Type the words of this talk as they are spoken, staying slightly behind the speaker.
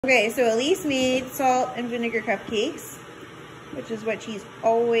Okay, so Elise made salt and vinegar cupcakes, which is what she's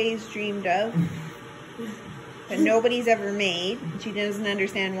always dreamed of, but nobody's ever made. She doesn't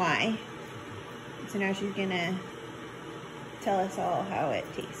understand why. So now she's gonna tell us all how it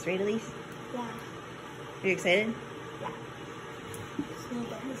tastes, right, Elise? Yeah. Are you excited? Yeah.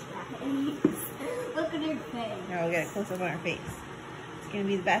 Look at her face. Now we'll get a close up on her face. It's gonna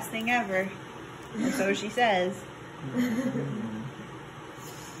be the best thing ever. Or so she says.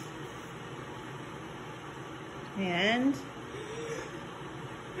 And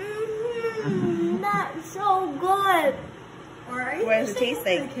that's so good. What does it taste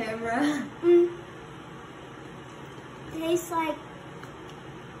like? Camera. Tastes like,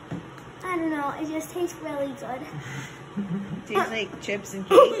 I don't know. It just tastes really good. Tastes like chips and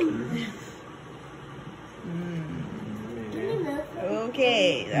cake.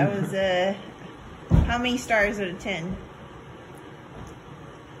 Okay, that was how many stars out of 10?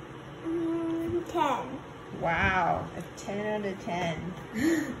 10. Wow, a 10 out of 10.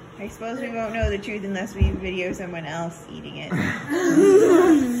 I suppose we won't know the truth unless we video someone else eating it.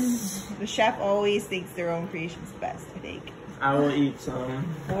 The chef always thinks their own creation's the best, I think. I will eat some.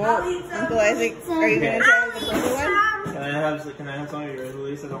 Oh, I'll eat some. Uncle Isaac, are you going to try the purple one? Can I have some of yours,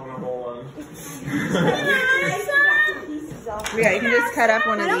 Elise? I don't want a whole one. Yeah, you can just cut up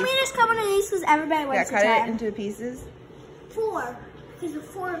one of these. Why don't we just cut one of these because everybody wants to try. Yeah, cut it into pieces. 4. Because the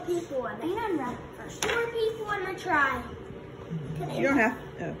 4 people want to. Hang on, Rob. 4 people want to try. You don't have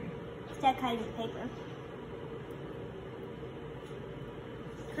to. Okay. Instead of cutting the paper.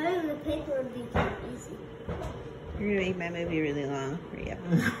 Cutting the paper would be too easy. You're going to make my movie really long. Hurry up.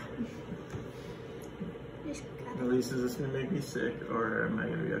 Elise, is this going to make me sick or am I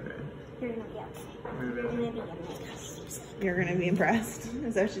going to be okay? You're going to be okay. You're going to be amazed. You're going to be impressed.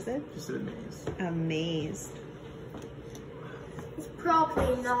 Is that what she said? She said amazed. Amazed. It's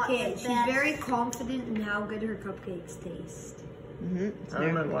probably not. Okay, she's very confident in how good her cupcakes taste. I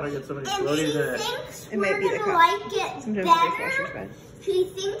don't want to get so many floaties in it. It might be the cup. Like it sometimes better. She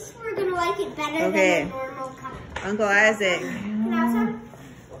thinks we're going to like it better than a normal cup. Uncle Isaac. Can I have some?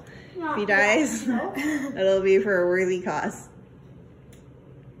 If he dies, it'll be for a worthy cause.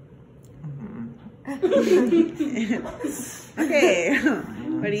 Okay,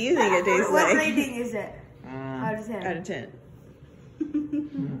 what do you think it tastes like? What rating is it? Out of 10. Out of 10.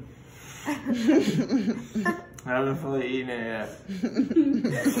 I haven't fully eaten it yet.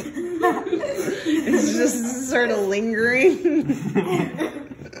 It's just sort of lingering.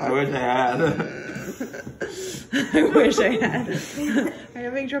 I wish I had. I wish I had. Are you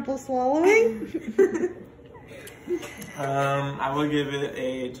having trouble swallowing? I will give it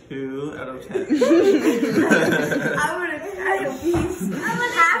a 2 out of 10. I would have tried a piece. I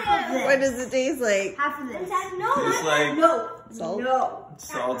want half of it. What does it taste like? Half of this. Tastes like Salt? No.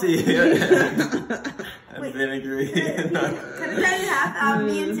 salty and vinegary. Can I try the half out?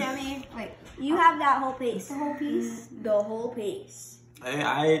 Me and Sammy. Wait. You have that whole piece. The whole piece? The whole piece.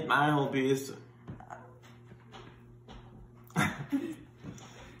 I ate my whole piece.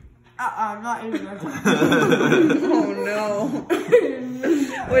 I'm not eating that. Oh no.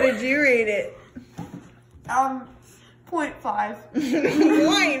 What did you rate it? 0.5.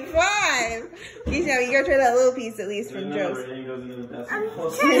 0.5. You know, you gotta try that little piece at least from Joe's. I'm gonna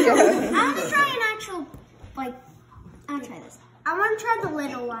try an actual, like, I'll try this. I want to try the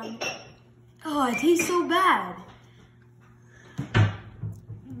little one. Oh, it tastes so bad.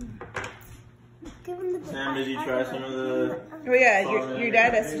 Give him the Sam, did you try some of the... Oh yeah, your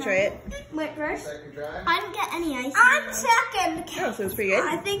dad has to try it. Wait, first? I didn't get any ice. I'm second. Oh, so it's pretty good.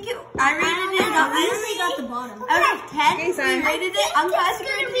 I think it. I rated it. I only got the bottom. Out of 10, Okay, Simon. we rated it. Uncle Isaac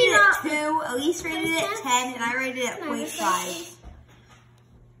rated it at 2. Elise rated it at 10, and I rated it at 0.5.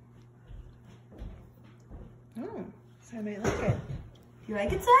 Oh, so I might like it. You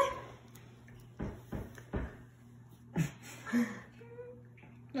like it, Si?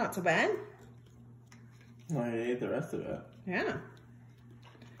 Not so bad. Well, I ate the rest of it. Yeah.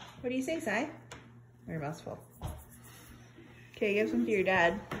 What do you say, Si? Your mouth's full. Okay, give some to your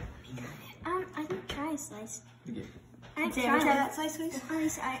dad. I didn't try a slice. Yeah. I didn't Did you ever try that slice, please?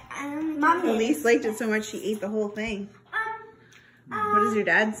 Mom, Elise liked it so much she ate the whole thing. What does your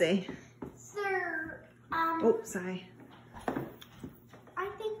dad say? Sir, Oh, Si. I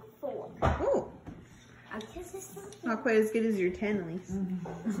think 4. Oh, not quite as good as your 10, Elise.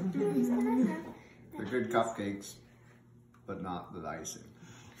 They're good cupcakes, but not the icing.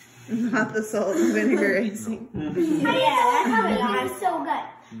 Not the salt and vinegar icing. Yeah, that's how it is. So good.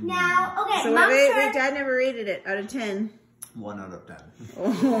 Now, okay, So Mom's wait, turn. Dad never rated it out of 10. 1 out of 10.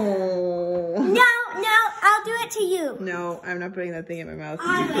 Oh. No, I'll do it to you. No, I'm not putting that thing in my mouth.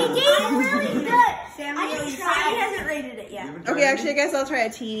 It is really good. Sammy hasn't rated it yet. Okay, actually, I guess I'll try a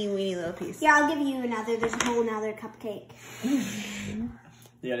teeny weeny little piece. Yeah, I'll give you another. There's a whole another cupcake.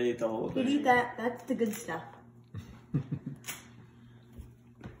 You gotta eat the whole thing. You eat that. That's the good stuff.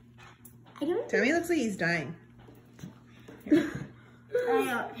 I don't. Tommy looks like he's dying. I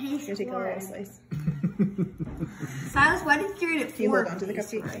don't taste Here, take a little slice. Silas, why did you rate it 4? Do you hold on to the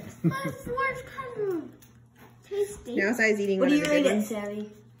cupcake? But 4 is kind of tasty. Now Si's eating What one do of you the rate good it, ones. Sammy?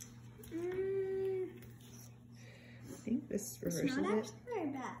 I think this It's reverses not it. actually very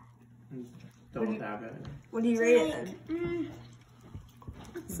bad. Don't have it. What do you rate it then?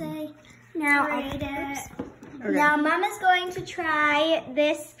 Let's say now I'll rate it. Okay. Now Mama's going to try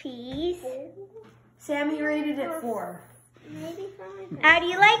this piece. Sammy rated it 4. Maybe 5. How do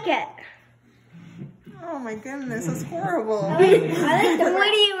you like it? Oh my goodness, that's horrible. I like the.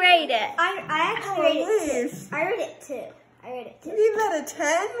 What do you rate it? I actually rate it Elise. 2. I rate it 2. I rate it 2. You gave that a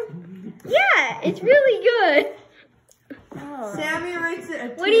 10? Yeah, it's really good. Oh. Sammy rates it a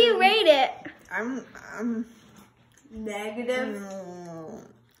 2. What do you rate it? I'm Negative.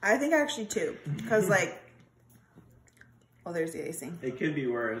 I think actually 2. Because like, oh, there's the icing. It could be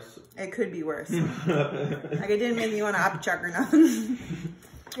worse. It could be worse. Like it didn't make me want to upchuck or nothing.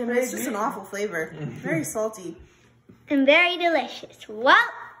 But it's just an awful flavor. Very salty. And very delicious. Well,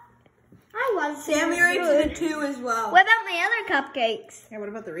 I was. Sammy rates it a 2 as well. What about my other cupcakes? Yeah, what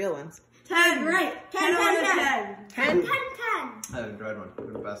about the real ones? 10, right? 10 out of 10. 10? 10. I haven't tried one. What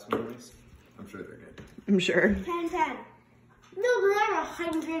are the best ones? I'm sure they're good. I'm sure. 10. No, they're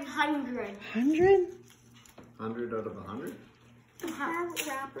 100. 100? 100 out of 100? Have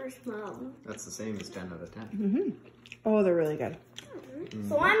wrappers, Mom. That's the same as 10 out of 10. Oh, they're really good.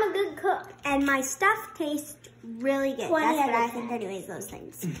 So I'm a good cook. And my stuff tastes really good. That's what I think anyways, those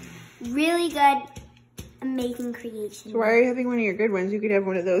things. Really good, amazing creation. So why are you having one of your good ones? You could have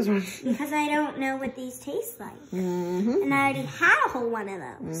one of those ones. Because I don't know what these taste like. And I already had a whole one of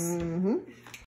those.